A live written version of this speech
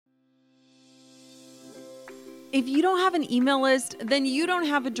If you don't have an email list, then you don't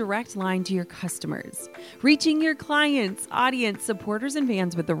have a direct line to your customers. Reaching your clients, audience, supporters, and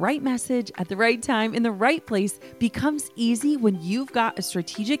fans with the right message at the right time in the right place becomes easy when you've got a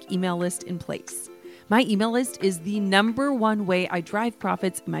strategic email list in place. My email list is the number one way I drive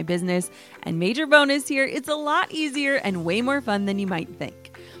profits in my business, and major bonus here, it's a lot easier and way more fun than you might think.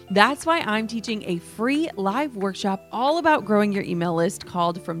 That's why I'm teaching a free live workshop all about growing your email list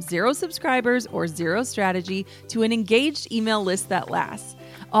called From Zero Subscribers or Zero Strategy to an Engaged Email List That Lasts.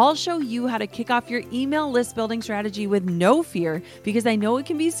 I'll show you how to kick off your email list building strategy with no fear, because I know it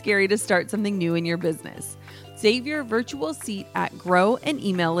can be scary to start something new in your business. Save your virtual seat at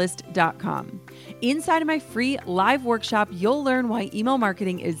growanemaillist.com. Inside of my free live workshop, you'll learn why email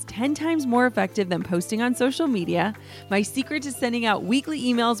marketing is 10 times more effective than posting on social media, my secret to sending out weekly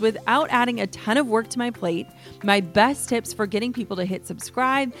emails without adding a ton of work to my plate, my best tips for getting people to hit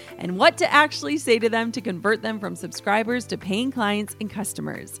subscribe, and what to actually say to them to convert them from subscribers to paying clients and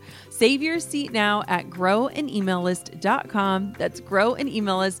customers. Save your seat now at growanemaillist.com. That's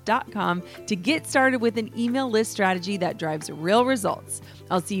growanemaillist.com to get started with an email list strategy that drives real results.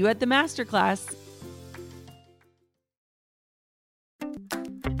 I'll see you at the masterclass.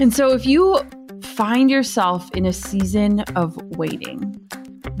 And so if you find yourself in a season of waiting,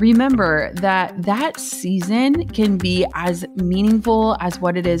 remember that that season can be as meaningful as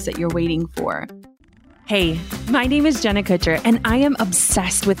what it is that you're waiting for. Hey, my name is Jenna Kutcher, and I am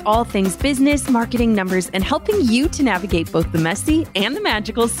obsessed with all things business, marketing, numbers, and helping you to navigate both the messy and the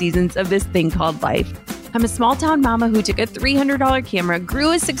magical seasons of this thing called life. I'm a small town mama who took a $300 camera,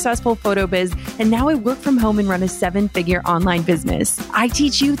 grew a successful photo biz, and now I work from home and run a 7-figure online business. I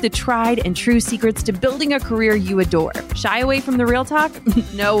teach you the tried and true secrets to building a career you adore. Shy away from the real talk?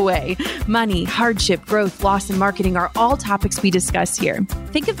 No way. Money, hardship, growth, loss, and marketing are all topics we discuss here.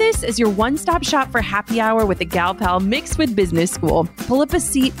 Think of this as your one-stop shop for happy hour with a gal pal mixed with business school. Pull up a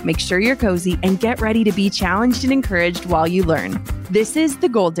seat, make sure you're cozy, and get ready to be challenged and encouraged while you learn. This is the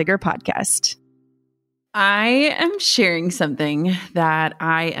Goal Digger Podcast. I am sharing something that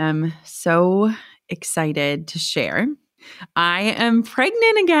I am so excited to share. I am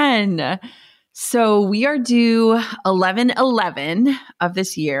pregnant again. So we are due 11/11 of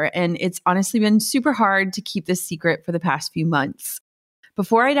this year, and it's honestly been super hard to keep this secret for the past few months.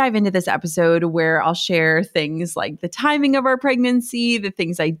 Before I dive into this episode where I'll share things like the timing of our pregnancy, the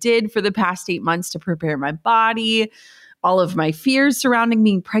things I did for the past 8 months to prepare my body, all of my fears surrounding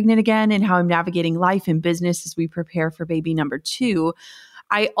being pregnant again, and how I'm navigating life and business as we prepare for baby number 2,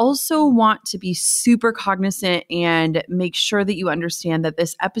 I also want to be super cognizant and make sure that you understand that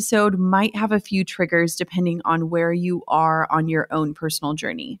this episode might have a few triggers depending on where you are on your own personal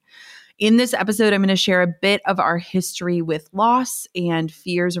journey. In this episode, I'm going to share a bit of our history with loss and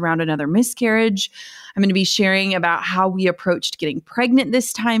fears around another miscarriage. I'm going to be sharing about how we approached getting pregnant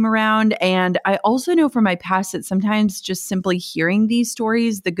this time around. And I also know from my past that sometimes just simply hearing these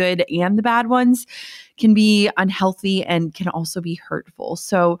stories, the good and the bad ones, can be unhealthy and can also be hurtful.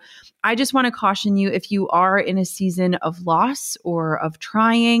 So I just want to caution you, if you are in a season of loss or of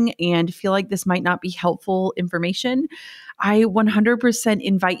trying and feel like this might not be helpful information, I 100%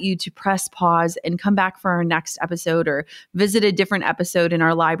 invite you to press pause and come back for our next episode or visit a different episode in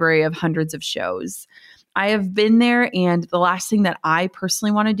our library of hundreds of shows. I have been there, and the last thing that I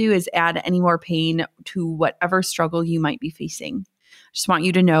personally want to do is add any more pain to whatever struggle you might be facing. I just want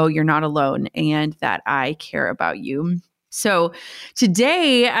you to know you're not alone and that I care about you. So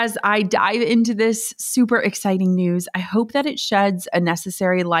today, as I dive into this super exciting news, I hope that it sheds a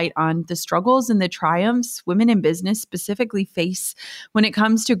necessary light on the struggles and the triumphs women in business specifically face when it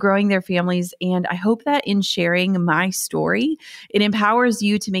comes to growing their families. And I hope that in sharing my story, it empowers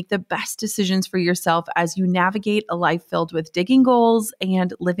you to make the best decisions for yourself as you navigate a life filled with digging goals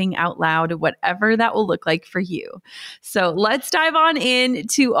and living out loud, whatever that will look like for you. So let's dive on in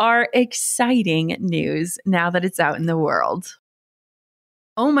to our exciting news now that it's out in the world.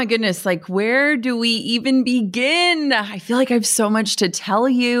 Oh my goodness, like where do we even begin? I feel like I have so much to tell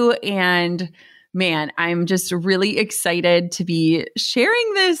you, and man, I'm just really excited to be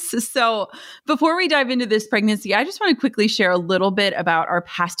sharing this. So before we dive into this pregnancy, I just want to quickly share a little bit about our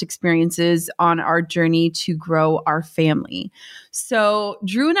past experiences on our journey to grow our family. So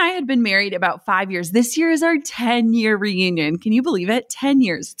Drew and I had been married about 5 years. This year is our 10-year reunion. Can you believe it? 10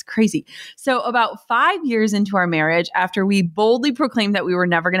 years. It's crazy. So about 5 years into our marriage, after we boldly proclaimed that we were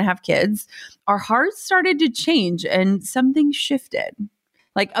never going to have kids, our hearts started to change and something shifted.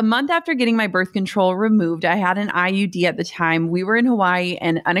 Like a month after getting my birth control removed, I had an IUD at the time. We were in Hawaii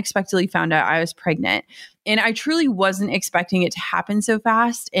and unexpectedly found out I was pregnant. And I truly wasn't expecting it to happen so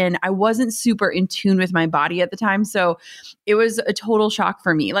fast. And I wasn't super in tune with my body at the time. So it was a total shock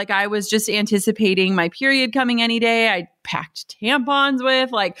for me. Like I was just anticipating my period coming any day. I packed tampons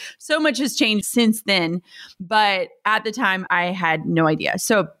with, like, so much has changed since then. But at the time, I had no idea.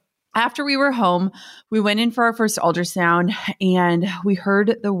 So after we were home, we went in for our first ultrasound and we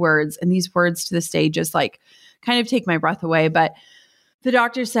heard the words, and these words to this day just like kind of take my breath away. But the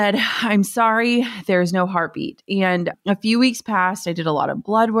doctor said, "I'm sorry, there's no heartbeat." And a few weeks passed. I did a lot of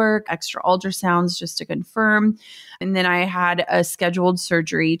blood work, extra ultrasounds just to confirm. And then I had a scheduled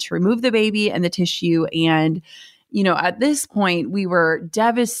surgery to remove the baby and the tissue. And at this point, we were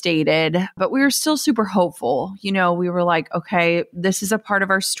devastated, but we were still super hopeful. We were like, okay, this is a part of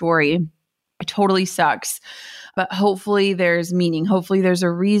our story. It totally sucks, but hopefully there's meaning. Hopefully there's a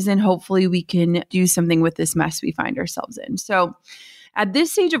reason. Hopefully we can do something with this mess we find ourselves in. So at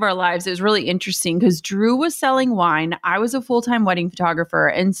this stage of our lives, it was really interesting because Drew was selling wine. I was a full-time wedding photographer.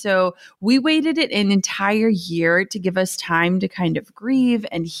 And so we waited an entire year to give us time to kind of grieve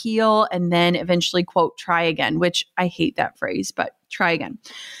and heal and then eventually, quote, try again, which I hate that phrase, but try again.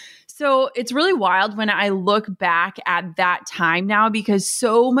 So it's really wild when I look back at that time now because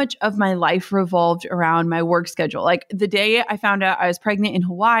so much of my life revolved around my work schedule. Like the day I found out I was pregnant in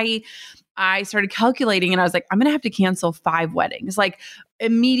Hawaii, I started calculating and I was like, I'm going to have to cancel 5 weddings. Like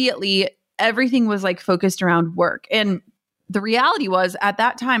immediately, everything was like focused around work. And the reality was at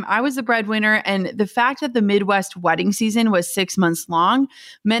that time, I was the breadwinner. And the fact that the Midwest wedding season was 6 months long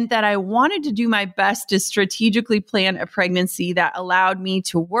meant that I wanted to do my best to strategically plan a pregnancy that allowed me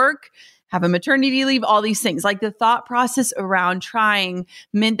to work, have a maternity leave, all these things. Like the thought process around trying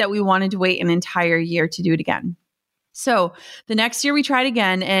meant that we wanted to wait an entire year to do it again. So the next year we tried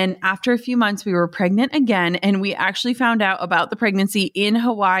again. And after a few months, we were pregnant again. And we actually found out about the pregnancy in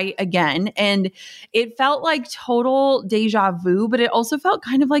Hawaii again. And it felt like total deja vu, but it also felt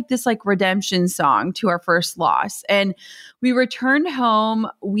kind of like this like redemption song to our first loss. And we returned home.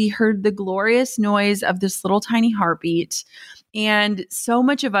 We heard the glorious noise of this little tiny heartbeat. And so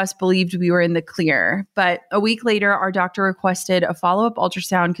much of us believed we were in the clear. But a week later, our doctor requested a follow-up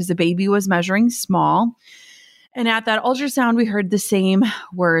ultrasound because the baby was measuring small. And at that ultrasound, we heard the same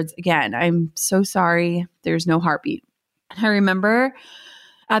words again. "I'm so sorry, there's no heartbeat." I remember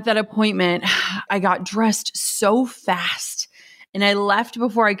at that appointment, I got dressed so fast and I left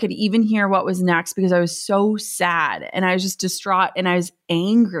before I could even hear what was next because I was so sad and I was just distraught and I was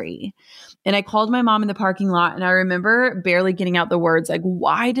angry. And I called my mom in the parking lot and I remember barely getting out the words like,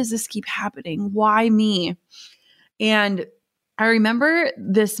 "Why does this keep happening? Why me?" And I remember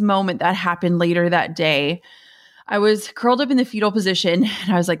this moment that happened later that day. I was curled up in the fetal position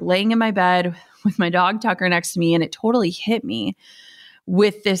and I was like laying in my bed with my dog Tucker next to me. And it totally hit me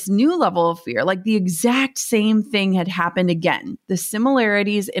with this new level of fear. Like the exact same thing had happened again. The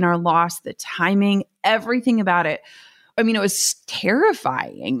similarities in our loss, the timing, everything about it. I mean, it was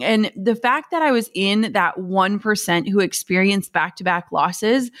terrifying. And the fact that I was in that 1% who experienced back-to-back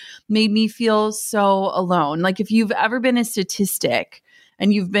losses made me feel so alone. Like if you've ever been a statistic,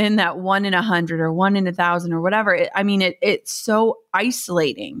 and you've been that 1 in 100 or 1 in 1,000 or whatever. It's so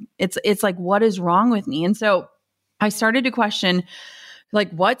isolating. It's like, what is wrong with me? And so I started to question, like,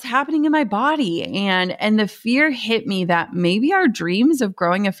 what's happening in my body? And the fear hit me that maybe our dreams of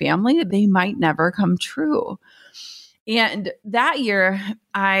growing a family, they might never come true. And that year,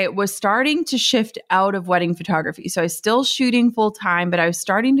 I was starting to shift out of wedding photography. So I was still shooting full time, but I was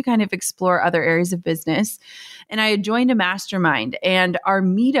starting to kind of explore other areas of business. And I had joined a mastermind, and our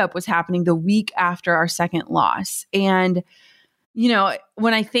meetup was happening the week after our second loss. And,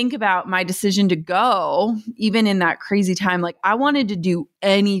 when I think about my decision to go, even in that crazy time, like I wanted to do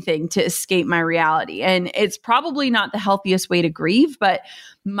anything to escape my reality. And it's probably not the healthiest way to grieve, but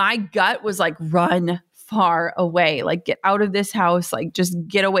my gut was like, run far away, like get out of this house, like just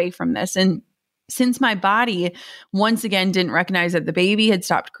get away from this. And since my body once again didn't recognize that the baby had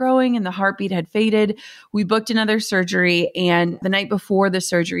stopped growing and the heartbeat had faded, we booked another surgery. And the night before the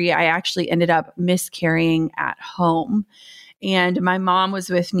surgery, I actually ended up miscarrying at home. And my mom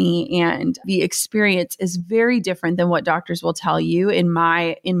was with me, and the experience is very different than what doctors will tell you. In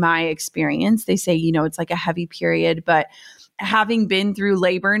my experience, they say, it's like a heavy period, but having been through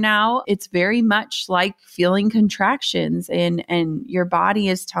labor now, it's very much like feeling contractions and your body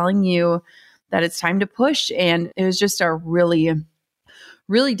is telling you that it's time to push. And it was just a really,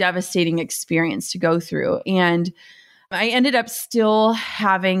 really devastating experience to go through. And I ended up still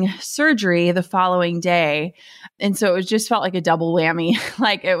having surgery the following day. And so it just felt like a double whammy.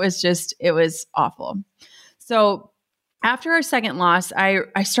 Like it was awful. So after our second loss,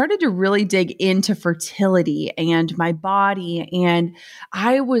 I started to really dig into fertility and my body. And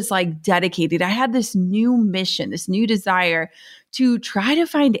I was like dedicated. I had this new mission, this new desire to try to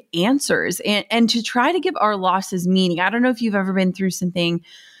find answers and to try to give our losses meaning. I don't know if you've ever been through something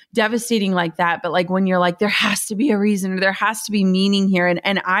devastating like that, but like when you're like, there has to be a reason or there has to be meaning here.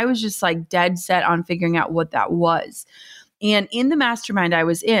 And I was just like dead set on figuring out what that was. And in the mastermind I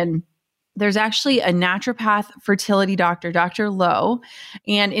was in, there's actually a naturopath fertility doctor, Dr. Lowe.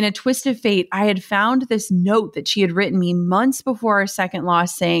 And in a twist of fate, I had found this note that she had written me months before our second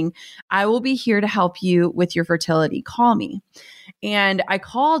loss saying, I will be here to help you with your fertility. Call me. And I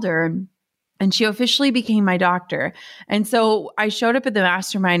called her and she officially became my doctor. And so I showed up at the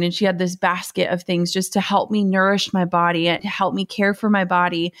mastermind and she had this basket of things just to help me nourish my body and to help me care for my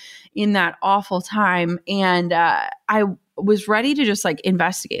body in that awful time. And I was ready to just like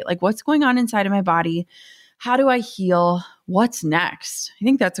investigate, like what's going on inside of my body? How do I heal? What's next? I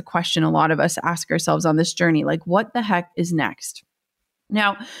think that's a question a lot of us ask ourselves on this journey. Like, what the heck is next?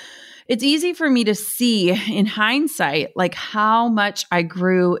 Now, it's easy for me to see in hindsight, like how much I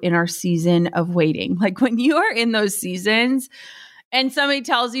grew in our season of waiting. Like when you are in those seasons and somebody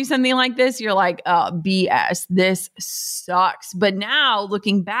tells you something like this, you're like, oh, BS, this sucks. But now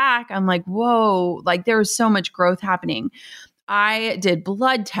looking back, I'm like, whoa, like there was so much growth happening. I did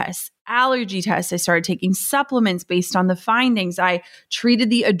blood tests, allergy tests. I started taking supplements based on the findings. I treated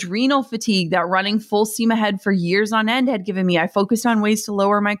the adrenal fatigue that running full steam ahead for years on end had given me. I focused on ways to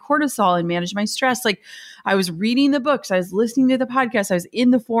lower my cortisol and manage my stress. Like I was reading the books, I was listening to the podcast, I was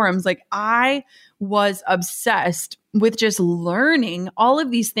in the forums. Like I was obsessed with just learning all of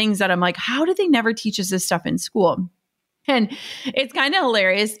these things that I'm like, how did they never teach us this stuff in school? And it's kind of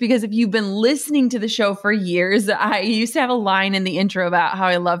hilarious because if you've been listening to the show for years, I used to have a line in the intro about how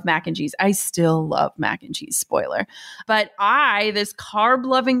I love mac and cheese. I still love mac and cheese, spoiler. But I, this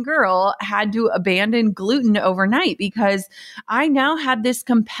carb-loving girl, had to abandon gluten overnight because I now had this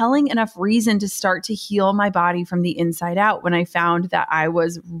compelling enough reason to start to heal my body from the inside out when I found that I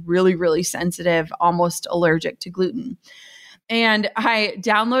was really, really sensitive, almost allergic to gluten. And I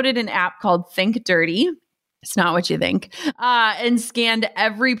downloaded an app called Think Dirty. It's not what you think, and scanned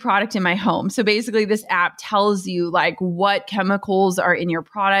every product in my home. So basically this app tells you like what chemicals are in your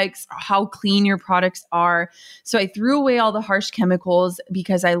products, how clean your products are. So I threw away all the harsh chemicals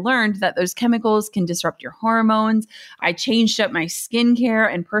because I learned that those chemicals can disrupt your hormones. I changed up my skincare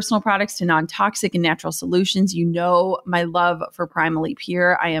and personal products to non-toxic and natural solutions. You know my love for Primally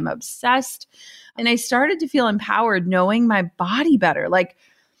Pure. I am obsessed. And I started to feel empowered knowing my body better. Like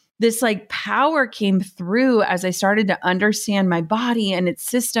this like power came through as I started to understand my body and its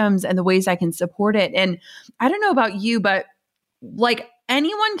systems and the ways I can support it. And I don't know about you, but like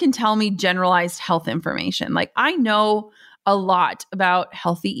anyone can tell me generalized health information. Like I know a lot about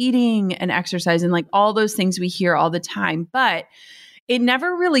healthy eating and exercise and like all those things we hear all the time, but it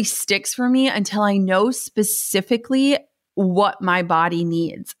never really sticks for me until I know specifically what my body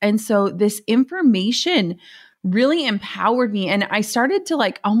needs. And so this information really empowered me. And I started to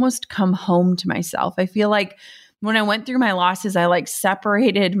like almost come home to myself. I feel like when I went through my losses, I like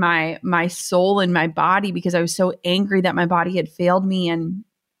separated my soul and my body because I was so angry that my body had failed me. And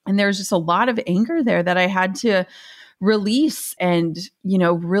there was just a lot of anger there that I had to release and, you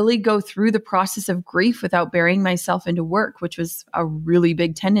know, really go through the process of grief without burying myself into work, which was a really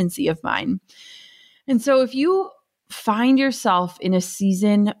big tendency of mine. And so if you find yourself in a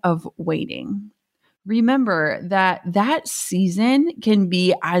season of waiting, remember that that season can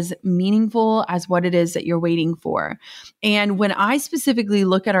be as meaningful as what it is that you're waiting for. And when I specifically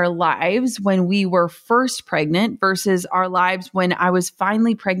look at our lives when we were first pregnant versus our lives when I was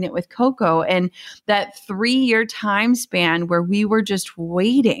finally pregnant with Coco, and that 3-year time span where we were just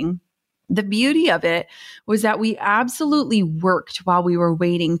waiting, the beauty of it was that we absolutely worked while we were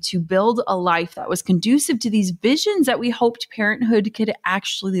waiting to build a life that was conducive to these visions that we hoped parenthood could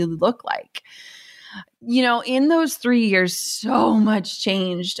actually look like. You know, in those 3 years, so much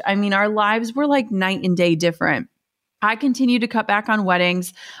changed. I mean, our lives were like night and day different. I continued to cut back on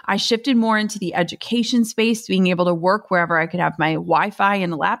weddings. I shifted more into the education space, being able to work wherever I could have my Wi-Fi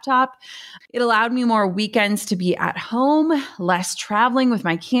and a laptop. It allowed me more weekends to be at home, less traveling with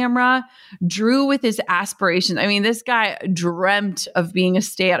my camera. Drew with his aspirations. I mean, this guy dreamt of being a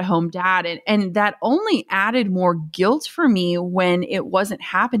stay-at-home dad, and that only added more guilt for me when it wasn't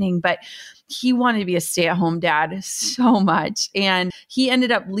happening. But he wanted to be a stay-at-home dad so much. And he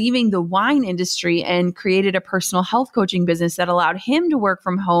ended up leaving the wine industry and created a personal health coaching business that allowed him to work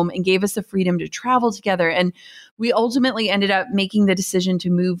from home and gave us the freedom to travel together. And we ultimately ended up making the decision to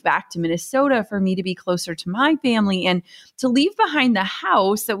move back to Minnesota for me to be closer to my family and to leave behind the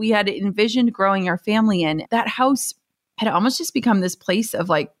house that we had envisioned growing our family in. That house had almost just become this place of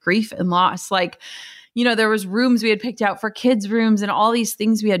like grief and loss. Like, there was rooms we had picked out for kids' rooms and all these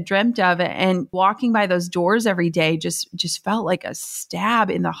things we had dreamt of. And walking by those doors every day just felt like a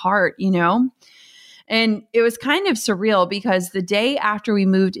stab in the heart, And it was kind of surreal because the day after we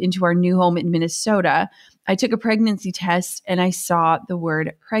moved into our new home in Minnesota, I took a pregnancy test and I saw the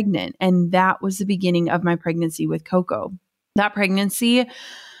word pregnant. And that was the beginning of my pregnancy with Coco. That pregnancy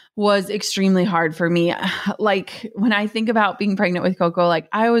was extremely hard for me. Like when I think about being pregnant with Coco, like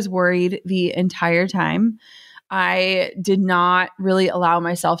I was worried the entire time. I did not really allow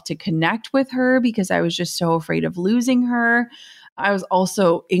myself to connect with her because I was just so afraid of losing her. I was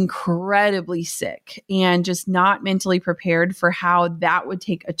also incredibly sick and just not mentally prepared for how that would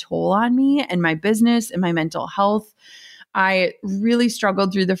take a toll on me and my business and my mental health. I really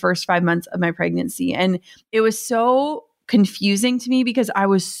struggled through the first 5 months of my pregnancy, and it was so confusing to me because I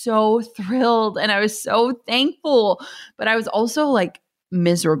was so thrilled and I was so thankful, but I was also like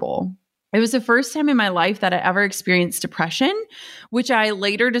miserable. It was the first time in my life that I ever experienced depression, which I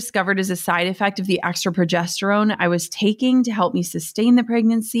later discovered is a side effect of the extra progesterone I was taking to help me sustain the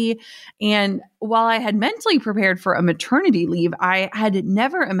pregnancy. And while I had mentally prepared for a maternity leave, I had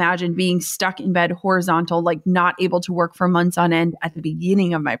never imagined being stuck in bed horizontal, like not able to work for months on end at the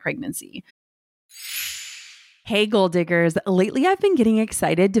beginning of my pregnancy. Hey, Goal Diggers. Lately, I've been getting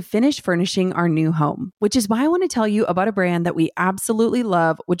excited to finish furnishing our new home, which is why I want to tell you about a brand that we absolutely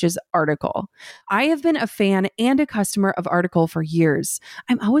love, which is Article. I have been a fan and a customer of Article for years.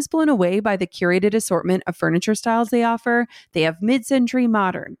 I'm always blown away by the curated assortment of furniture styles they offer. They have mid-century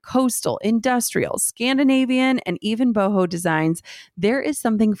modern, coastal, industrial, Scandinavian, and even boho designs. There is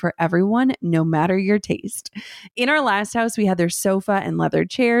something for everyone, no matter your taste. In our last house, we had their sofa and leather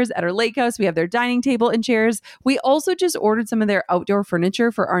chairs. At our lake house, we have their dining table and chairs. We also just ordered some of their outdoor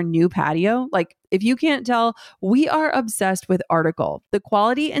furniture for our new patio. Like, if you can't tell, we are obsessed with Article. The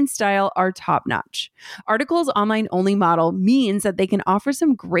quality and style are top notch. Article's online only model means that they can offer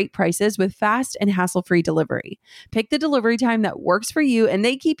some great prices with fast and hassle-free delivery. Pick the delivery time that works for you, and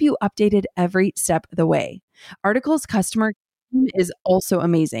they keep you updated every step of the way. Article's customer is also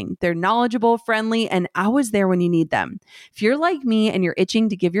amazing. They're knowledgeable, friendly, and always there when you need them. If you're like me and you're itching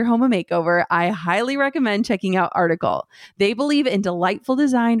to give your home a makeover, I highly recommend checking out Article. They believe in delightful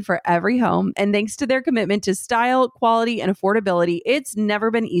design for every home, and thanks to their commitment to style, quality, and affordability, it's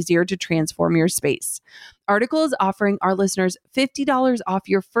never been easier to transform your space. Article is offering our listeners $50 off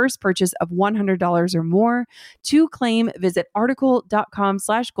your first purchase of $100 or more. To claim, visit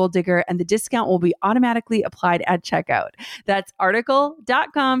article.com/goaldigger and the discount will be automatically applied at checkout. That's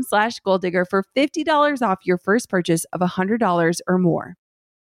article.com/goaldigger for $50 off your first purchase of $100 or more.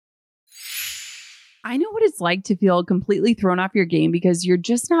 I know what it's like to feel completely thrown off your game because you're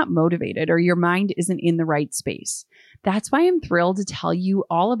just not motivated or your mind isn't in the right space. That's why I'm thrilled to tell you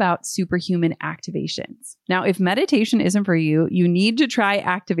all about Superhuman Activations. Now, if meditation isn't for you, you need to try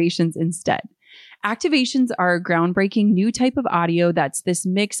Activations instead. Activations are a groundbreaking new type of audio that's this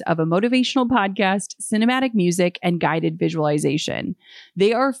mix of a motivational podcast, cinematic music, and guided visualization.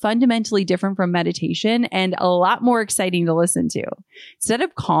 They are fundamentally different from meditation and a lot more exciting to listen to. Instead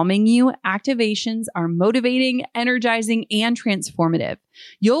of calming you, activations are motivating, energizing, and transformative.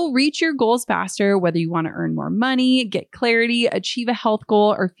 You'll reach your goals faster, whether you want to earn more money, get clarity, achieve a health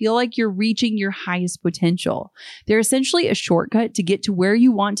goal, or feel like you're reaching your highest potential. They're essentially a shortcut to get to where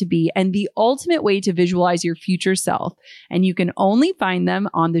you want to be and the ultimate way to visualize your future self. And you can only find them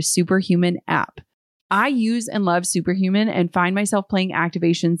on the Superhuman app. I use and love Superhuman and find myself playing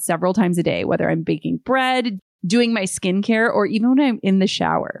activations several times a day, whether I'm baking bread, doing my skincare, or even when I'm in the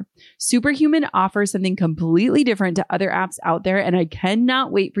shower. Superhuman offers something completely different to other apps out there, and I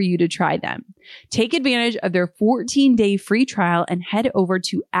cannot wait for you to try them. Take advantage of their 14-day free trial and head over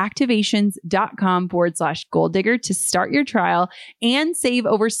to activations.com/goaldigger to start your trial and save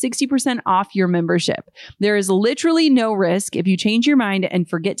over 60% off your membership. There is literally no risk. If you change your mind and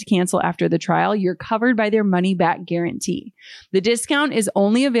forget to cancel after the trial, you're covered by their money-back guarantee. The discount is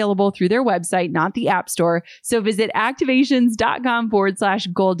only available through their website, not the App Store. So visit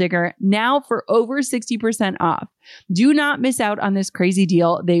activations.com/goaldigger now for over 60% off. Do not miss out on this crazy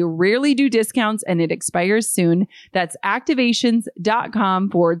deal. They rarely do discounts and it expires soon. That's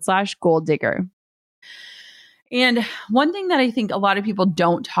activations.com/goaldigger. And one thing that I think a lot of people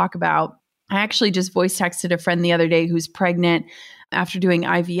don't talk about I actually just voice texted a friend the other day who's pregnant after doing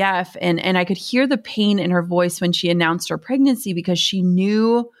IVF, and I could hear the pain in her voice when she announced her pregnancy because she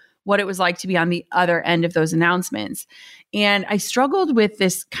knew what it was like to be on the other end of those announcements. And I struggled with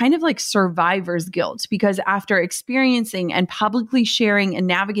this kind of like survivor's guilt because after experiencing and publicly sharing and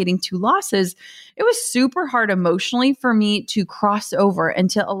navigating 2 losses, it was super hard emotionally for me to cross over and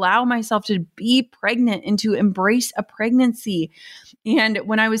to allow myself to be pregnant and to embrace a pregnancy. And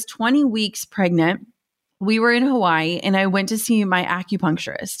when I was 20 weeks pregnant, we were in Hawaii and I went to see my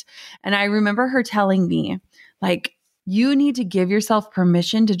acupuncturist. And I remember her telling me, like, you need to give yourself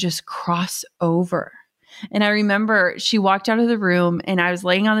permission to just cross over. And I remember she walked out of the room and I was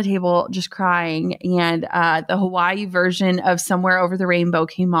laying on the table just crying. And the Hawaii version of Somewhere Over the Rainbow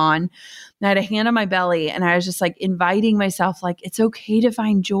came on. And I had a hand on my belly and I was just like inviting myself, like, it's okay to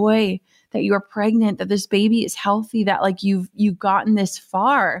find joy that you are pregnant, that this baby is healthy, that like you've gotten this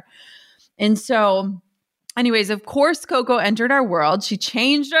far. And so anyways, of course, Coco entered our world. She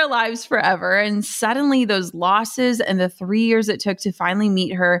changed our lives forever. And suddenly those losses and the 3 years it took to finally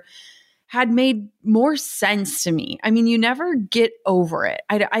meet her had made more sense to me. I mean, you never get over it.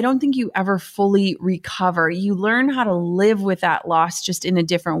 I don't think you ever fully recover. You learn how to live with that loss just in a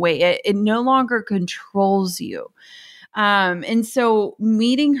different way. It no longer controls you. And so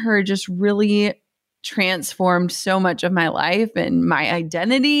meeting her just really transformed so much of my life and my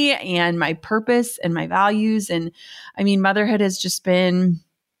identity and my purpose and my values. And I mean, motherhood has just been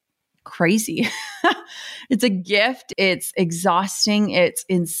crazy. It's a gift. It's exhausting. It's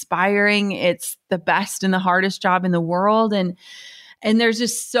inspiring. It's the best and the hardest job in the world. And there's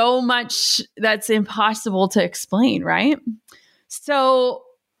just so much that's impossible to explain, right? So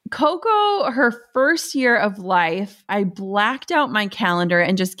Coco, her first year of life, I blacked out my calendar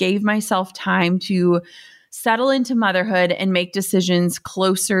and just gave myself time to settle into motherhood and make decisions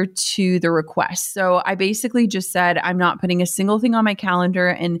closer to the request. So I basically just said, I'm not putting a single thing on my calendar.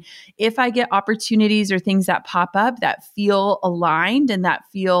 And if I get opportunities or things that pop up that feel aligned and that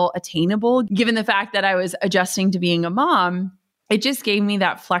feel attainable, given the fact that I was adjusting to being a mom, it just gave me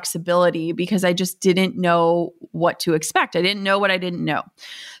that flexibility because I just didn't know what to expect. I didn't know what I didn't know.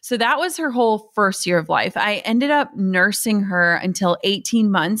 So that was her whole first year of life. I ended up nursing her until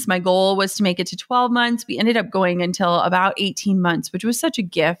 18 months. My goal was to make it to 12 months. We ended up going until about 18 months, which was such a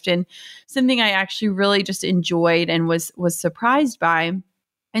gift and something I actually really just enjoyed and was surprised by.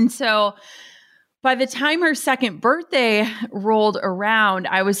 And so by the time her second birthday rolled around,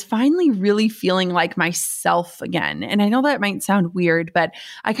 I was finally really feeling like myself again. And I know that might sound weird, but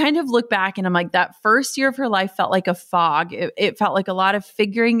I kind of look back and I'm like, that first year of her life felt like a fog. It felt like a lot of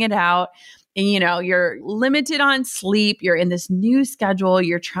figuring it out. And, you know, you're limited on sleep. You're in this new schedule.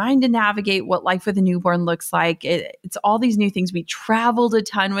 You're trying to navigate what life with a newborn looks like. It's all these new things. We traveled a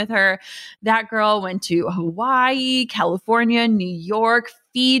ton with her. That girl went to Hawaii, California, New York,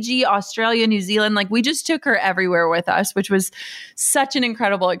 Fiji, Australia, New Zealand. Like we just took her everywhere with us, which was such an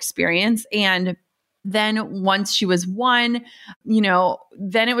incredible experience. And then once she was 1, you know,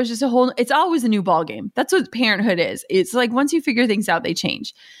 then it was just it's always a new ball game. That's what parenthood is. It's like once you figure things out, they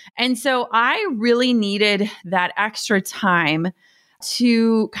change. And so I really needed that extra time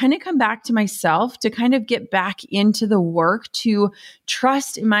to kind of come back to myself, to kind of get back into the work, to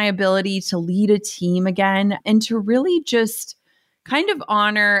trust in my ability to lead a team again, and to really just kind of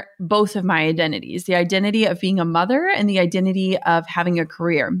honor both of my identities, the identity of being a mother and the identity of having a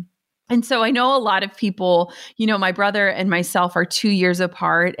career. And so I know a lot of people, you know, my brother and myself are 2 years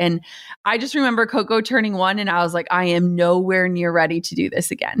apart. And I just remember Coco turning 1 and I was like, I am nowhere near ready to do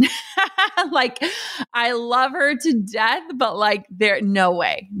this again. Like, I love her to death, but like no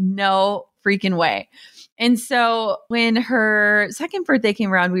way, no freaking way. And so when her second birthday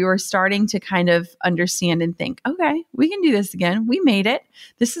came around, we were starting to kind of understand and think, okay, we can do this again. We made it.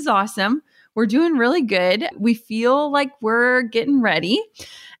 This is awesome. We're doing really good. We feel like we're getting ready.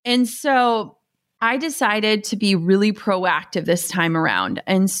 And so I decided to be really proactive this time around.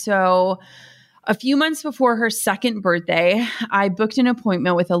 And so a few months before her second birthday, I booked an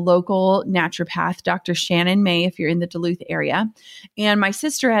appointment with a local naturopath, Dr. Shannon May, if you're in the Duluth area. And my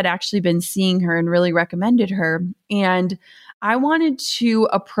sister had actually been seeing her and really recommended her. And I wanted to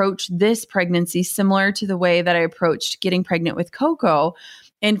approach this pregnancy similar to the way that I approached getting pregnant with Coco.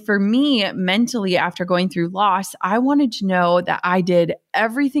 And for me, mentally, after going through loss, I wanted to know that I did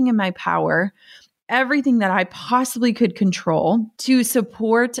everything in my power, everything that I possibly could control to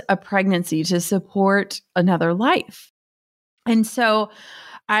support a pregnancy, to support another life. And so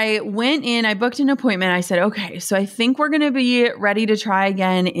I went in, I booked an appointment. I said, okay, so I think we're going to be ready to try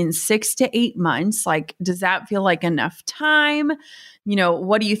again in 6 to 8 months. Like, does that feel like enough time?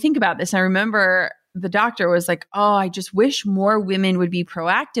 What do you think about this? I remember the doctor was like, oh, I just wish more women would be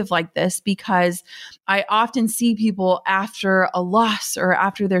proactive like this, because I often see people after a loss or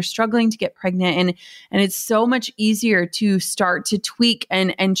after they're struggling to get pregnant. And it's so much easier to start to tweak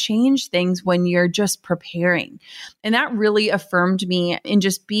and change things when you're just preparing. And that really affirmed me in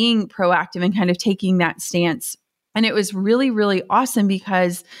just being proactive and kind of taking that stance. And it was really, really awesome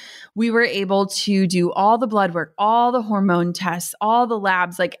because we were able to do all the blood work, all the hormone tests, all the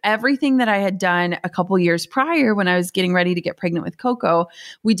labs, like everything that I had done a couple years prior when I was getting ready to get pregnant with Coco.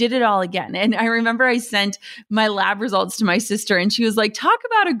 We did it all again. And I remember I sent my lab results to my sister and she was like, talk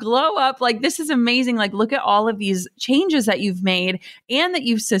about a glow up. Like, this is amazing. Like, look at all of these changes that you've made and that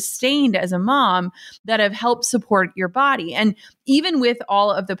you've sustained as a mom that have helped support your body. And even with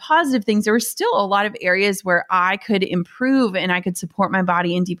all of the positive things, there were still a lot of areas where I could improve and I could support my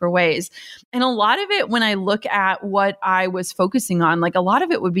body in deeper ways. And a lot of it, when I look at what I was focusing on, like a lot of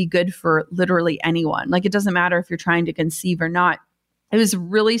it would be good for literally anyone. Like, it doesn't matter if you're trying to conceive or not. It was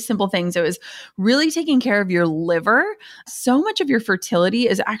really simple things. It was really taking care of your liver. So much of your fertility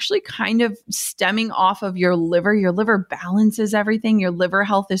is actually kind of stemming off of your liver. Your liver balances everything. Your liver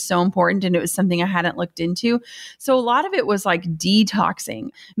health is so important. And it was something I hadn't looked into. So a lot of it was like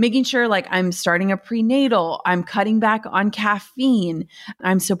detoxing, making sure like I'm starting a prenatal, I'm cutting back on caffeine,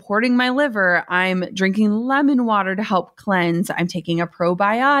 I'm supporting my liver, I'm drinking lemon water to help cleanse, I'm taking a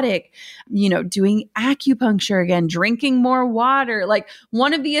probiotic, doing acupuncture again, drinking more water. Like,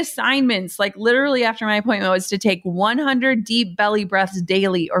 one of the assignments, like literally after my appointment, was to take 100 deep belly breaths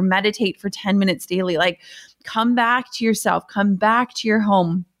daily or meditate for 10 minutes daily. Like, come back to yourself, come back to your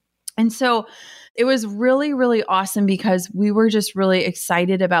home. And so it was really, really awesome because we were just really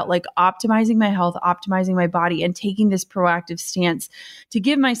excited about like optimizing my health, optimizing my body, and taking this proactive stance to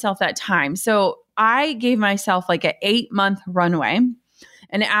give myself that time. So I gave myself like an 8-month runway.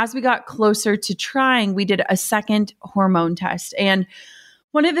 And as we got closer to trying, we did a second hormone test. And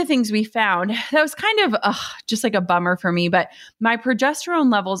one of the things we found that was kind of just like a bummer for me, but my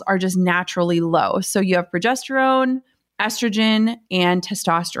progesterone levels are just naturally low. So you have progesterone, estrogen, and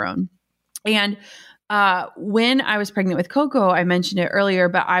testosterone. And when I was pregnant with Coco, I mentioned it earlier,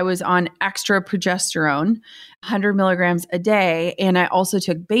 but I was on extra progesterone, 100 milligrams a day. And I also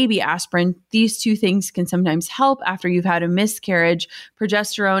took baby aspirin. These two things can sometimes help after you've had a miscarriage.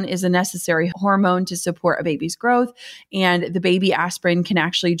 Progesterone is a necessary hormone to support a baby's growth. And the baby aspirin can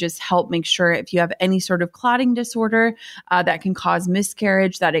actually just help make sure if you have any sort of clotting disorder that can cause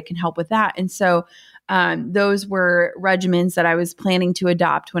miscarriage, that it can help with that. And so those were regimens that I was planning to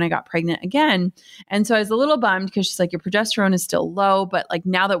adopt when I got pregnant again. And so I was a little bummed because she's like, your progesterone is still low, but like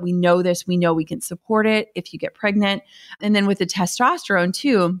now that we know this, we know we can support it if you get pregnant. And then with the testosterone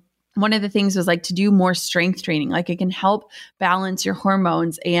too, one of the things was like to do more strength training. Like, it can help balance your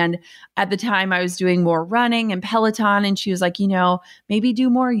hormones. And at the time I was doing more running and Peloton, and she was like, maybe do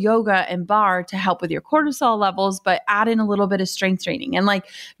more yoga and bar to help with your cortisol levels, but add in a little bit of strength training. And like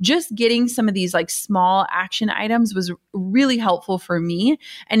just getting some of these like small action items was really helpful for me.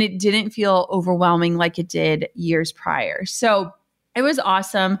 And it didn't feel overwhelming like it did years prior. So it was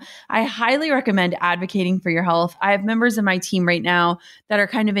awesome. I highly recommend advocating for your health. I have members of my team right now that are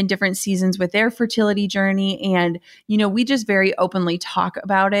kind of in different seasons with their fertility journey. And, we just very openly talk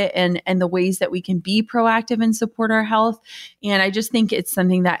about it and the ways that we can be proactive and support our health. And I just think it's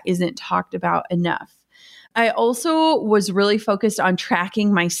something that isn't talked about enough. I also was really focused on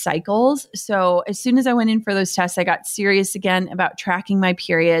tracking my cycles. So as soon as I went in for those tests, I got serious again about tracking my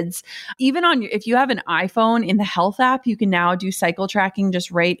periods. Even if you have an iPhone, in the health app, you can now do cycle tracking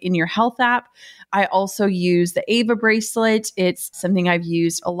just right in your health app. I also use the Ava bracelet. It's something I've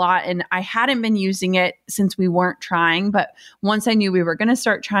used a lot, and I hadn't been using it since we weren't trying. But once I knew we were going to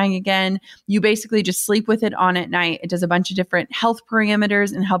start trying again, you basically just sleep with it on at night. It does a bunch of different health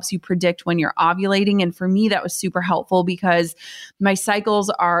parameters and helps you predict when you're ovulating. And for me, that was super helpful because my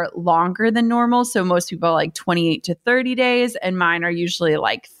cycles are longer than normal. So most people are like 28 to 30 days, and mine are usually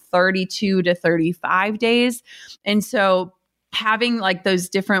like 32 to 35 days. And so having like those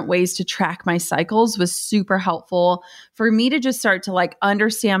different ways to track my cycles was super helpful for me to just start to like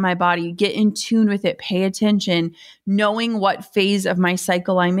understand my body, get in tune with it, pay attention, knowing what phase of my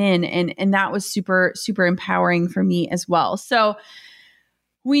cycle I'm in. And that was super, super empowering for me as well. So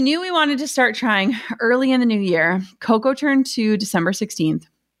we knew we wanted to start trying early in the new year. Coco turned 2 December 16th.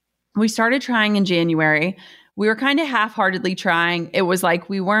 We started trying in January. We were kind of half-heartedly trying. It was like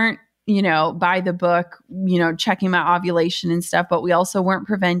we weren't by the book, checking my ovulation and stuff, but we also weren't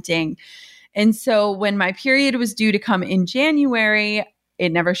preventing. And so when my period was due to come in January,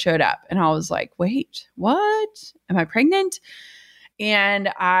 it never showed up. And I was like, wait, what? Am I pregnant? And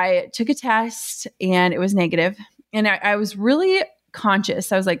I took a test and it was negative. And I was really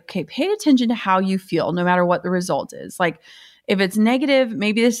conscious. I was like, okay, pay attention to how you feel no matter what the result is. Like if it's negative,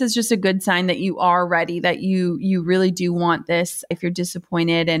 maybe this is just a good sign that you are ready, that you really do want this. If you're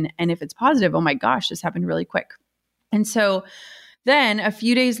disappointed, and if it's positive, oh my gosh, this happened really quick. And so then a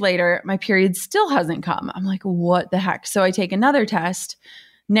few days later, my period still hasn't come. I'm like, what the heck? So I take another test,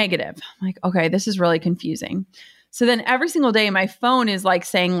 negative. I'm like, okay, this is really confusing. So then every single day, my phone is like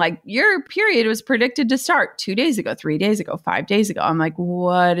saying like, your period was predicted to start 2 days ago, 3 days ago, 5 days ago. I'm like,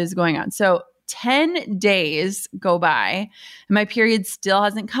 what is going on? So 10 days go by and my period still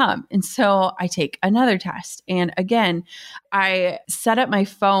hasn't come. And so I take another test. And again, I set up my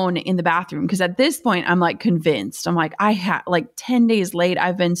phone in the bathroom because at this point I'm like convinced. I'm like, I had like 10 days late.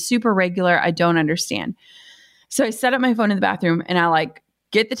 I've been super regular. I don't understand. So I set up my phone in the bathroom and I like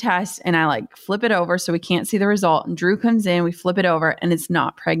get the test and I like flip it over so we can't see the result. And Drew comes in, we flip it over and it's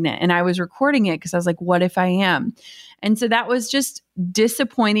not pregnant. And I was recording it because I was like, what if I am? And so that was just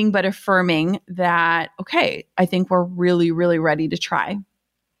disappointing, but affirming that, okay, I think we're really, really ready to try.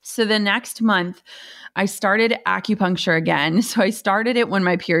 So the next month, I started acupuncture again. So I started it when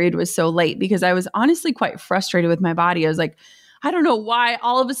my period was so late because I was honestly quite frustrated with my body. I was like, I don't know why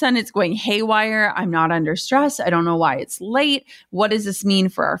all of a sudden it's going haywire. I'm not under stress. I don't know why it's late. What does this mean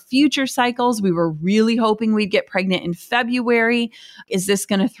for our future cycles? We were really hoping we'd get pregnant in February. Is this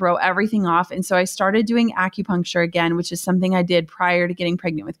going to throw everything off? And so I started doing acupuncture again, which is something I did prior to getting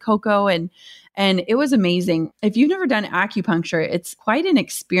pregnant with Coco. And it was amazing. If you've never done acupuncture, it's quite an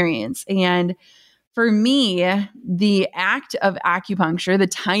experience. And for me, the act of acupuncture, the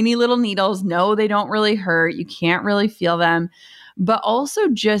tiny little needles, no, they don't really hurt. You can't really feel them. But also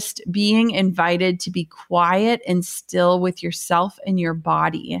just being invited to be quiet and still with yourself and your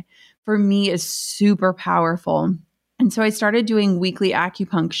body, for me, is super powerful. And so I started doing weekly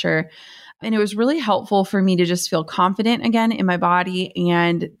acupuncture. And it was really helpful for me to just feel confident again in my body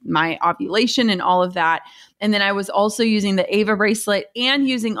and my ovulation and all of that. And then I was also using the Ava bracelet and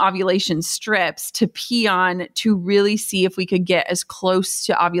using ovulation strips to pee on to really see if we could get as close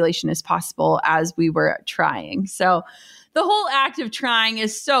to ovulation as possible as we were trying. So the whole act of trying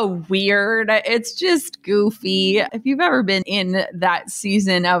is so weird. It's just goofy. If you've ever been in that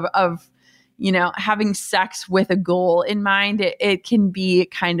season of having sex with a goal in mind, it can be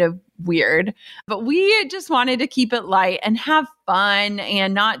kind of weird. But we just wanted to keep it light and have fun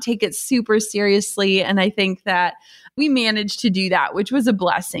and not take it super seriously. And I think that we managed to do that, which was a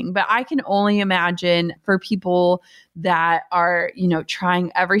blessing. But I can only imagine for people that are,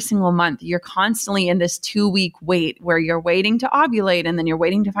 trying every single month, you're constantly in this 2-week wait where you're waiting to ovulate and then you're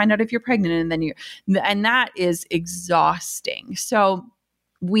waiting to find out if you're pregnant. And that is exhausting. So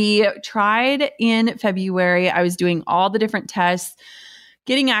we tried in February. I was doing all the different tests,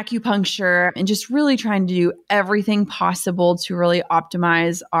 getting acupuncture, and just really trying to do everything possible to really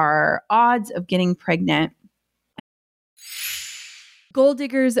optimize our odds of getting pregnant. Goal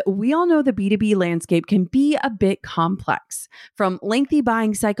diggers, we all know the B2B landscape can be a bit complex. From lengthy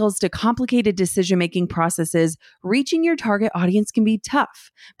buying cycles to complicated decision-making processes, reaching your target audience can be tough.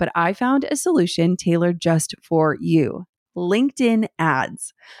 But I found a solution tailored just for you: LinkedIn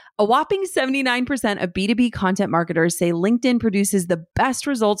ads. A whopping 79% of B2B content marketers say LinkedIn produces the best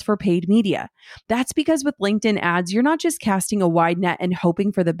results for paid media. That's because with LinkedIn ads, you're not just casting a wide net and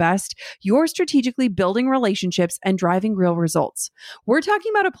hoping for the best, you're strategically building relationships and driving real results. We're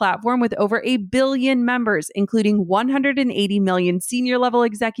talking about a platform with over 1 billion members, including 180 million senior level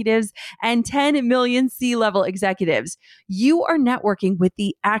executives and 10 million C-level executives. You are networking with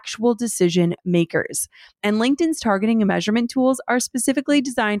the actual decision makers. And LinkedIn's targeting and measurement tools are specifically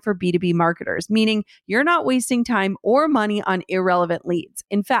designed for B2B marketers, meaning you're not wasting time or money on irrelevant leads.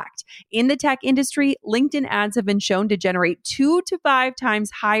 In fact, in the tech industry, LinkedIn ads have been shown to generate 2 to 5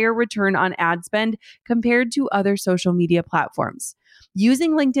 times higher return on ad spend compared to other social media platforms.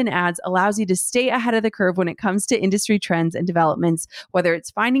 Using LinkedIn ads allows you to stay ahead of the curve when it comes to industry trends and developments, whether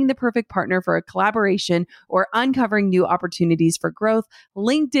it's finding the perfect partner for a collaboration or uncovering new opportunities for growth.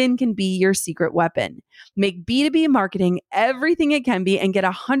 LinkedIn can be your secret weapon. Make B2B marketing everything it can be and get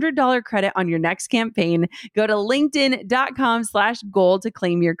 $100 credit on your next campaign. Go to linkedin.com/goal to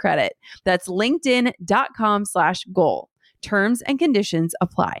claim your credit. That's linkedin.com/goal. Terms and conditions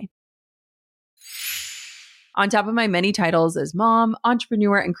apply. On top of my many titles as mom,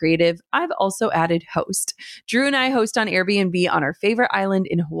 entrepreneur, and creative, I've also added host. Drew and I host on Airbnb on our favorite island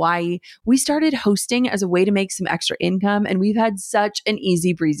in Hawaii. We started hosting as a way to make some extra income, and we've had such an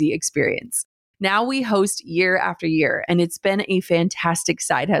easy breezy experience. Now we host year after year, and it's been a fantastic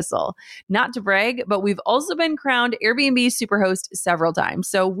side hustle. Not to brag, but we've also been crowned Airbnb Superhost several times,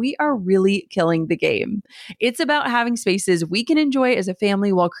 so we are really killing the game. It's about having spaces we can enjoy as a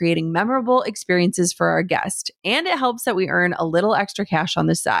family while creating memorable experiences for our guests, and it helps that we earn a little extra cash on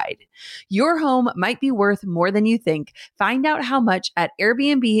the side. Your home might be worth more than you think. Find out how much at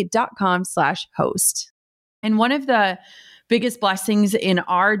airbnb.com/host. And one of the biggest blessings in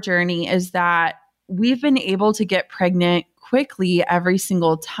our journey is that we've been able to get pregnant quickly every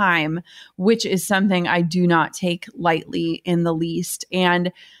single time, which is something I do not take lightly in the least.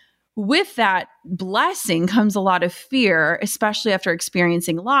 And with that blessing comes a lot of fear, especially after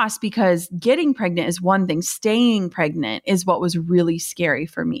experiencing loss, because getting pregnant is one thing, staying pregnant is what was really scary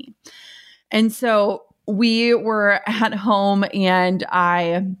for me. And so we were at home and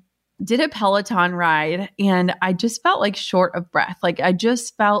I did a Peloton ride and I just felt like short of breath. Like I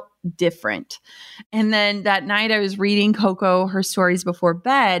just felt different. And then that night I was reading Coco her stories before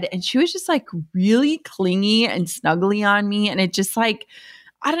bed and she was just like really clingy and snuggly on me. And it just like,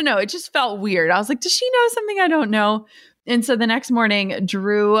 I don't know, it just felt weird. I was like, does she know something I don't know? And so the next morning,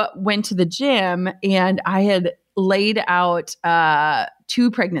 Drew went to the gym and I had laid out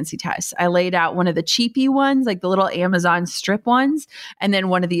 2 pregnancy tests. I laid out one of the cheapy ones, like the little Amazon strip ones, and then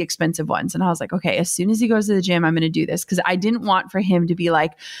one of the expensive ones. And I was like, okay, as soon as he goes to the gym, I'm going to do this because I didn't want for him to be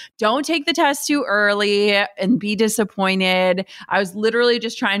like, don't take the test too early and be disappointed. I was literally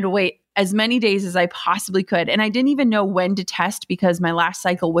just trying to wait as many days as I possibly could. And I didn't even know when to test because my last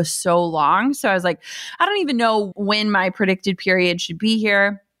cycle was so long. So I was like, I don't even know when my predicted period should be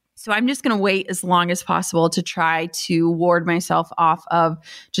here. So I'm just going to wait as long as possible to try to ward myself off of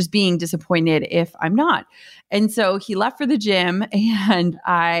just being disappointed if I'm not. And so he left for the gym and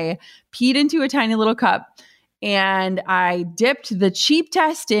I peed into a tiny little cup and I dipped the cheap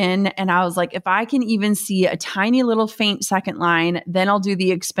test in and I was like, if I can even see a tiny little faint second line, then I'll do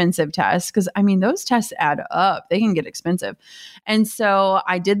the expensive test. Cause I mean, those tests add up. They can get expensive. And so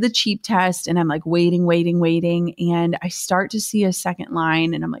I did the cheap test and I'm like waiting. And I start to see a second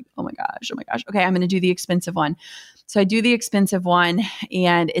line and I'm like, oh my gosh. Okay, I'm going to do the expensive one. So I do the expensive one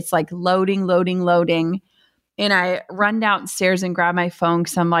and it's like loading. And I run downstairs and grab my phone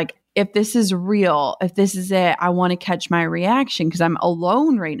because I'm like, if this is real, if this is it, I want to catch my reaction because I'm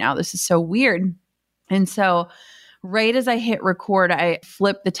alone right now. This is so weird. And so right as I hit record, I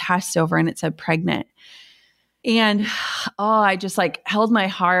flipped the test over and it said pregnant. And I just like held my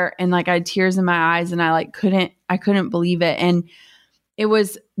heart and like I had tears in my eyes and I couldn't believe it. And it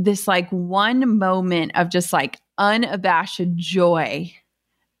was this like one moment of just like unabashed joy.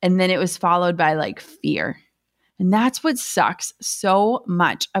 And then it was followed by like fear. And that's what sucks so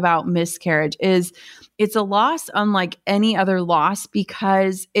much about miscarriage is it's a loss unlike any other loss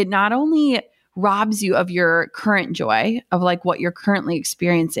because it not only robs you of your current joy of like what you're currently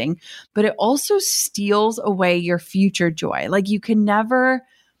experiencing, but it also steals away your future joy. Like you can never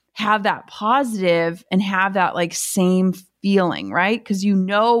have that positive and have that like same feeling, right? Because you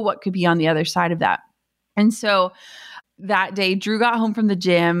know what could be on the other side of that. And so that day, Drew got home from the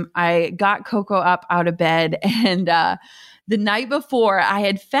gym. I got Coco up out of bed. And the night before, I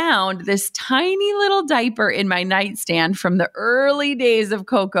had found this tiny little diaper in my nightstand from the early days of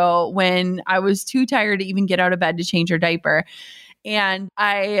Coco when I was too tired to even get out of bed to change her diaper. And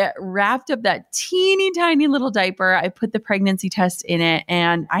I wrapped up that teeny tiny little diaper. I put the pregnancy test in it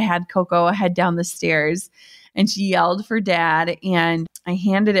and I had Coco head down the stairs and she yelled for dad and I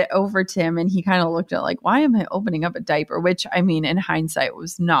handed it over to him and he kind of looked at like, why am I opening up a diaper? Which I mean, in hindsight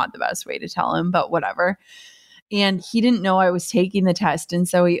was not the best way to tell him, but whatever. And he didn't know I was taking the test. And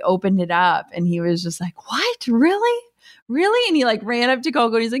so he opened it up and he was just like, what? Really? And he like ran up to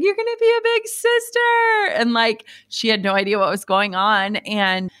Coco and he's like, you're going to be a big sister. And like, she had no idea what was going on.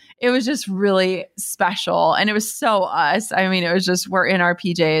 And it was just really special. And it was so us. I mean, it was just, we're in our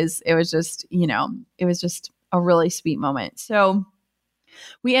PJs. It was just, it was just a really sweet moment. So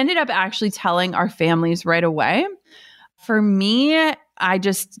we ended up actually telling our families right away. For me,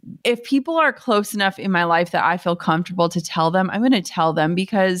 if people are close enough in my life that I feel comfortable to tell them, I'm going to tell them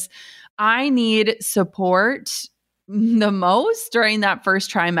because I need support the most during that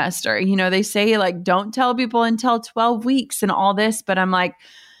first trimester. They say like, don't tell people until 12 weeks and all this, but I'm like,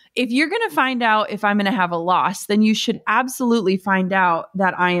 if you're going to find out if I'm going to have a loss, then you should absolutely find out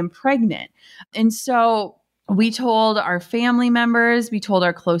that I am pregnant. And so We told our family members, we told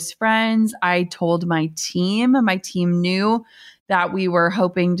our close friends, I told my team. My team knew that we were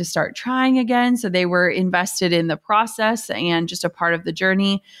hoping to start trying again. So they were invested in the process and just a part of the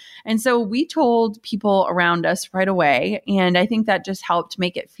journey. And so we told people around us right away. And I think that just helped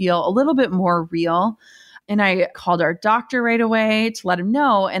make it feel a little bit more real. And I called our doctor right away to let him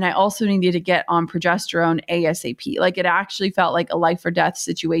know. And I also needed to get on progesterone ASAP. Like it actually felt like a life or death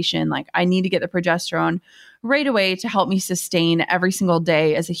situation. Like I need to get the progesterone right away to help me sustain every single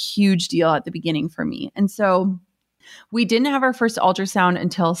day is a huge deal at the beginning for me. And so we didn't have our first ultrasound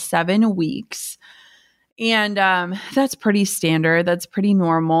until 7 weeks. And that's pretty standard. That's pretty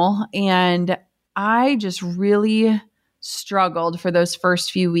normal. And I just really struggled for those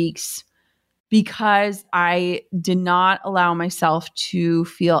first few weeks because I did not allow myself to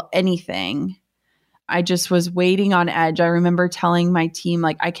feel anything. I just was waiting on edge. I remember telling my team,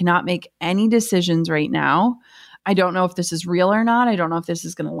 like, I cannot make any decisions right now. I don't know if this is real or not. I don't know if this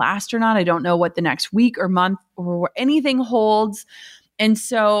is going to last or not. I don't know what the next week or month or anything holds. And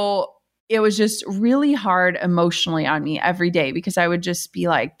so it was just really hard emotionally on me every day because I would just be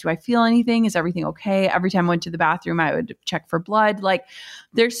like, do I feel anything? Is everything okay? Every time I went to the bathroom, I would check for blood. Like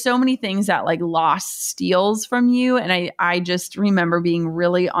there's so many things that like loss steals from you. And I just remember being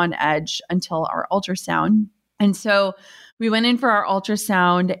really on edge until our ultrasound. And so we went in for our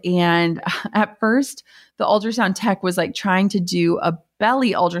ultrasound, and at first the ultrasound tech was like trying to do a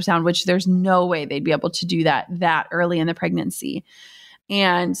belly ultrasound, which there's no way they'd be able to do that early in the pregnancy.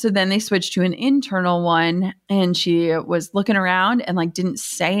 And so then they switched to an internal one, and she was looking around and like didn't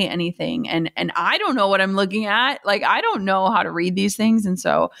say anything. And I don't know what I'm looking at. Like, I don't know how to read these things. And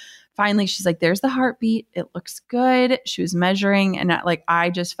so finally she's like, there's the heartbeat. It looks good. She was measuring. And I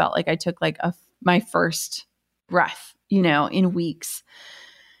just felt like I took like my first breath, in weeks.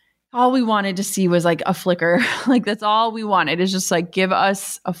 All we wanted to see was like a flicker. Like that's all we wanted is just like, give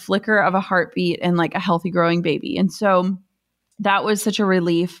us a flicker of a heartbeat and like a healthy growing baby. And so that was such a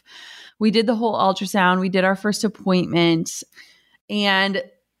relief. We did the whole ultrasound. We did our first appointment. And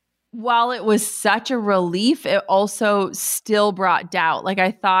while it was such a relief, it also still brought doubt. Like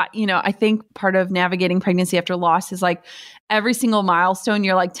I thought, I think part of navigating pregnancy after loss is like every single milestone,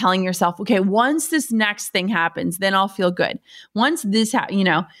 you're like telling yourself, okay, once this next thing happens, then I'll feel good. Once this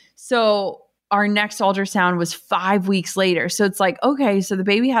happens, So our next ultrasound was 5 weeks later. So it's like, okay, so the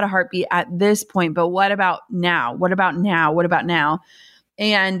baby had a heartbeat at this point, but what about now? What about now? What about now?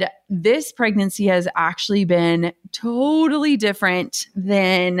 And this pregnancy has actually been totally different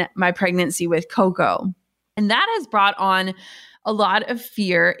than my pregnancy with Coco. And that has brought on a lot of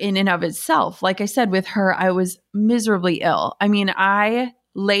fear in and of itself. Like I said, with her, I was miserably ill. I mean, I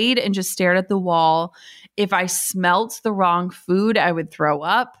laid and just stared at the wall. If I smelt the wrong food, I would throw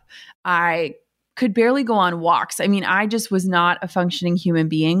up. I could barely go on walks. I mean, I just was not a functioning human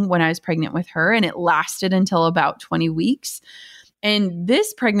being when I was pregnant with her, and it lasted until about 20 weeks. And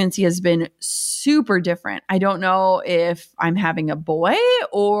this pregnancy has been super different. I don't know if I'm having a boy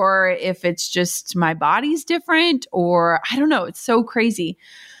or if it's just my body's different, or I don't know. It's so crazy.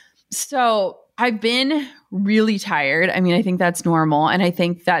 So I've been really tired. I mean, I think that's normal. And I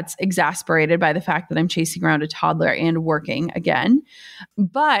think that's exasperated by the fact that I'm chasing around a toddler and working again.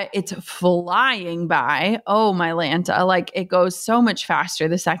 But it's flying by. Oh, my Lanta. Like it goes so much faster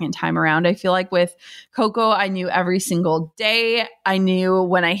the second time around. I feel like with Coco, I knew every single day. I knew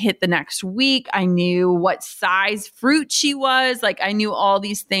when I hit the next week. I knew what size fruit she was. Like I knew all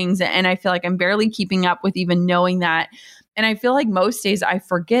these things. And I feel like I'm barely keeping up with even knowing that. And I feel like most days I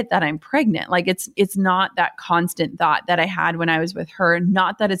forget that I'm pregnant. Like it's not that constant thought that I had when I was with her.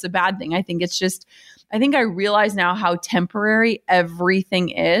 Not that it's a bad thing. I think it's just, I think I realize now how temporary everything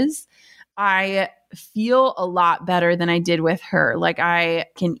is. I feel a lot better than I did with her. Like I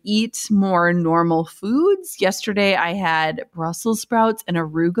can eat more normal foods. Yesterday I had Brussels sprouts and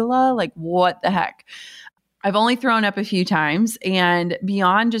arugula. Like what the heck? I've only thrown up a few times, and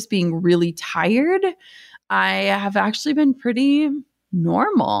beyond just being really tired, I have actually been pretty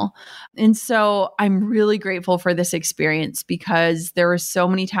normal. And so I'm really grateful for this experience, because there were so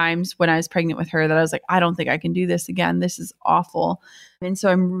many times when I was pregnant with her that I was like, I don't think I can do this again. This is awful. And so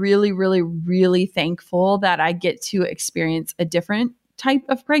I'm really, really, really thankful that I get to experience a different type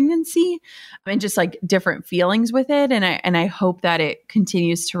of pregnancy and just like different feelings with it. And I hope that it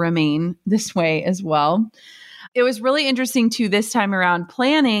continues to remain this way as well. It was really interesting too this time around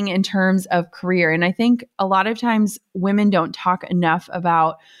planning in terms of career. And I think a lot of times women don't talk enough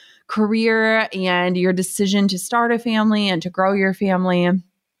about career and your decision to start a family and to grow your family. And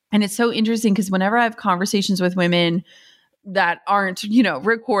it's so interesting because whenever I have conversations with women that aren't,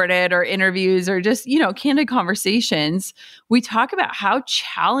 recorded or interviews or just, candid conversations, we talk about how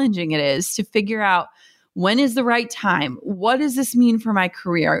challenging it is to figure out when is the right time? What does this mean for my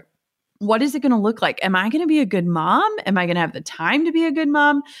career? What is it going to look like? Am I going to be a good mom? Am I going to have the time to be a good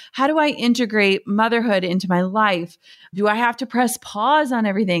mom? How do I integrate motherhood into my life? Do I have to press pause on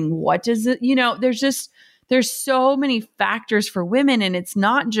everything? What does it, there's so many factors for women, and it's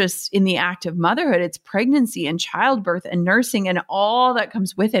not just in the act of motherhood, it's pregnancy and childbirth and nursing and all that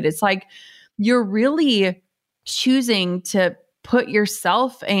comes with it. It's like you're really choosing to put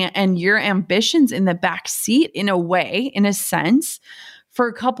yourself and your ambitions in the back seat in a way, in a sense, for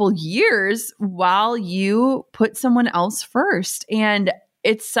a couple years while you put someone else first. And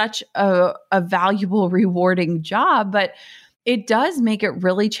it's such a valuable, rewarding job, but it does make it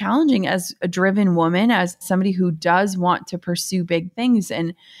really challenging as a driven woman, as somebody who does want to pursue big things.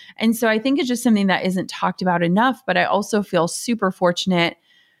 And so I think it's just something that isn't talked about enough, but I also feel super fortunate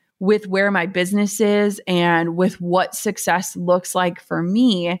with where my business is and with what success looks like for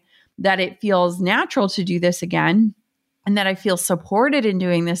me, that it feels natural to do this again, and that I feel supported in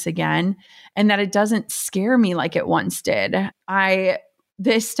doing this again, and that it doesn't scare me like it once did.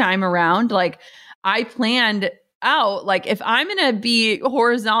 This time around, I planned out, if I'm going to be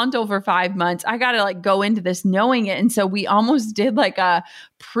horizontal for 5 months, I got to go into this knowing it. And so we almost did a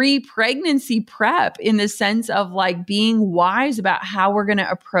pre-pregnancy prep in the sense of being wise about how we're going to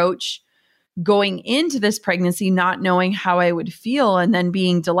approach going into this pregnancy, not knowing how I would feel, and then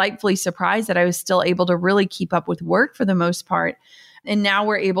being delightfully surprised that I was still able to really keep up with work for the most part. And now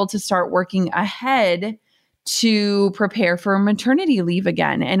we're able to start working ahead to prepare for maternity leave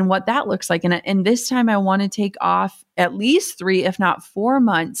again and what that looks like. And this time I want to take off at least 3, if not 4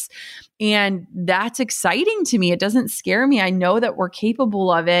 months. And that's exciting to me. It doesn't scare me. I know that we're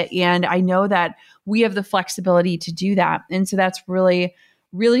capable of it. And I know that we have the flexibility to do that. And so that's really,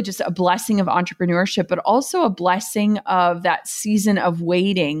 really just a blessing of entrepreneurship, but also a blessing of that season of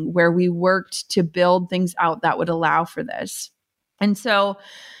waiting where we worked to build things out that would allow for this. And so,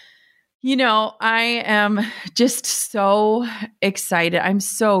 I am just so excited. I'm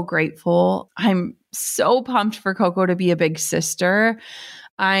so grateful. I'm so pumped for Coco to be a big sister.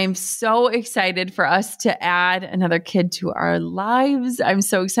 I'm so excited for us to add another kid to our lives. I'm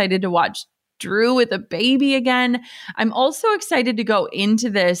so excited to watch Drew with a baby again. I'm also excited to go into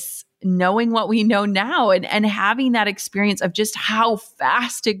this knowing what we know now and having that experience of just how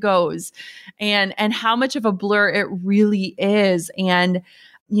fast it goes and how much of a blur it really is. And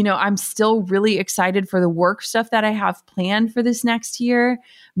I'm still really excited for the work stuff that I have planned for this next year,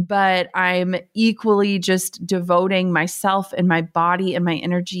 but I'm equally just devoting myself and my body and my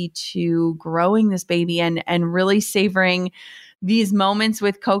energy to growing this baby and really savoring these moments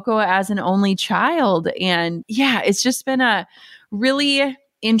with Coco as an only child. And yeah, it's just been a really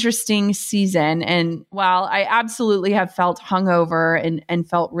interesting season. And while I absolutely have felt hungover and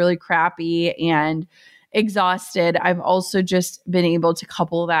felt really crappy and exhausted, I've also just been able to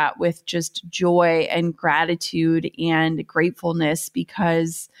couple that with just joy and gratitude and gratefulness,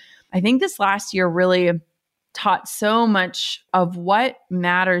 because I think this last year really taught so much of what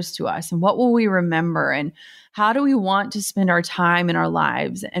matters to us and what will we remember and how do we want to spend our time in our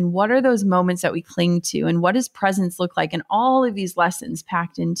lives and what are those moments that we cling to and what does presence look like, and all of these lessons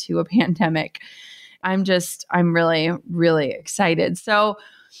packed into a pandemic. I'm really, really excited. So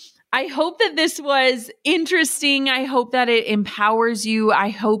I hope that this was interesting. I hope that it empowers you. I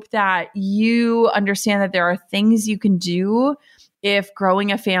hope that you understand that there are things you can do if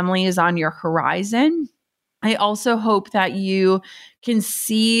growing a family is on your horizon. I also hope that you can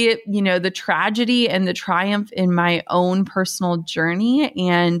see, the tragedy and the triumph in my own personal journey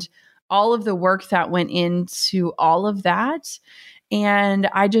and all of the work that went into all of that. And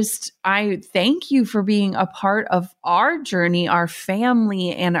I thank you for being a part of our journey, our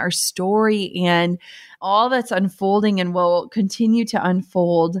family, and our story, and all that's unfolding and will continue to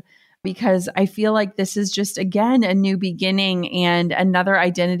unfold, because I feel like this is just, again, a new beginning and another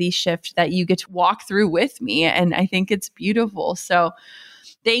identity shift that you get to walk through with me. And I think it's beautiful. So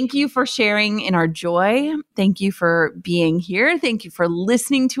thank you for sharing in our joy. Thank you for being here. Thank you for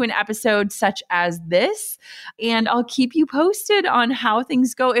listening to an episode such as this. And I'll keep you posted on how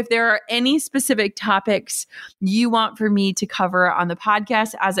things go. If there are any specific topics you want for me to cover on the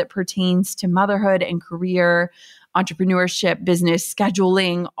podcast as it pertains to motherhood and career, entrepreneurship, business,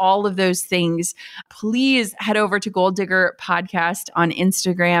 scheduling, all of those things, please head over to Goal Digger Podcast on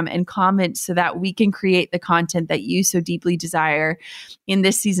Instagram and comment so that we can create the content that you so deeply desire in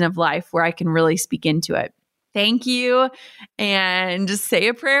this season of life where I can really speak into it. Thank you. And just say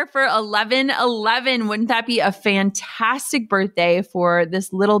a prayer for 1111. Wouldn't that be a fantastic birthday for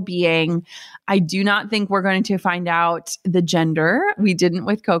this little being? I do not think we're going to find out the gender. We didn't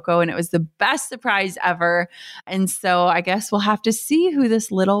with Coco, and it was the best surprise ever. And so I guess we'll have to see who this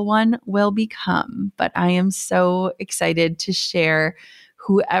little one will become. But I am so excited to share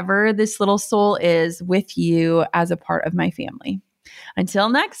whoever this little soul is with you as a part of my family. Until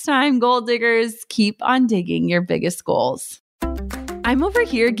next time, goal diggers, keep on digging your biggest goals. I'm over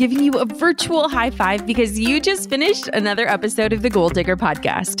here giving you a virtual high five because you just finished another episode of the Goal Digger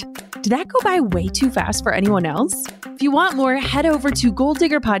podcast. Did that go by way too fast for anyone else? If you want more, head over to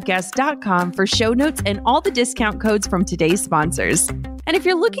goaldiggerpodcast.com for show notes and all the discount codes from today's sponsors. And if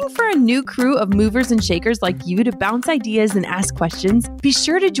you're looking for a new crew of movers and shakers like you to bounce ideas and ask questions, be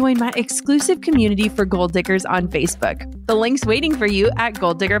sure to join my exclusive community for Goal Diggers on Facebook. The link's waiting for you at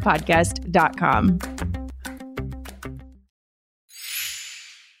goaldiggerpodcast.com.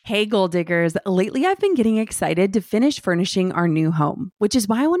 Hey, Goal Diggers. Lately, I've been getting excited to finish furnishing our new home, which is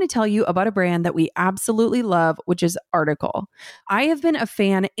why I want to tell you about a brand that we absolutely love, which is Article. I have been a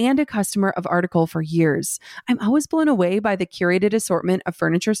fan and a customer of Article for years. I'm always blown away by the curated assortment of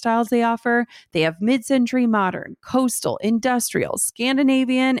furniture styles they offer. They have mid-century modern, coastal, industrial,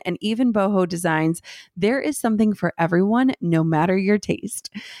 Scandinavian, and even boho designs. There is something for everyone, no matter your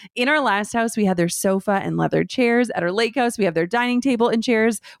taste. In our last house, we had their sofa and leather chairs. At our lake house, we have their dining table and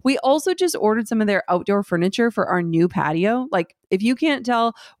chairs. We also just ordered some of their outdoor furniture for our new patio. Like, if you can't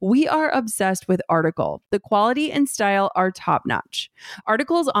tell, we are obsessed with Article. The quality and style are top notch.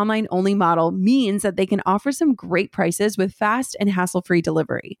 Article's online only model means that they can offer some great prices with fast and hassle-free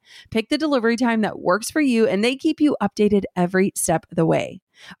delivery. Pick the delivery time that works for you, and they keep you updated every step of the way.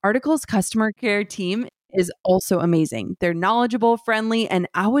 Article's customer care team is also amazing. They're knowledgeable, friendly, and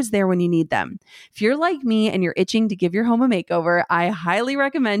always there when you need them. If you're like me and you're itching to give your home a makeover, I highly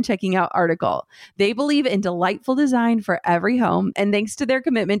recommend checking out Article. They believe in delightful design for every home, and thanks to their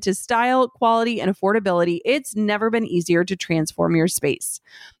commitment to style, quality, and affordability, it's never been easier to transform your space.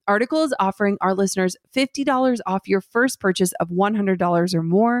 Article is offering our listeners $50 off your first purchase of $100 or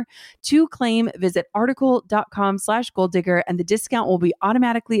more. To claim, visit article.com/goaldigger and the discount will be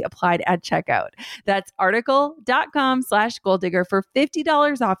automatically applied at checkout. That's article.com/goaldigger for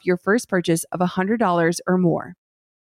 $50 off your first purchase of $100 or more.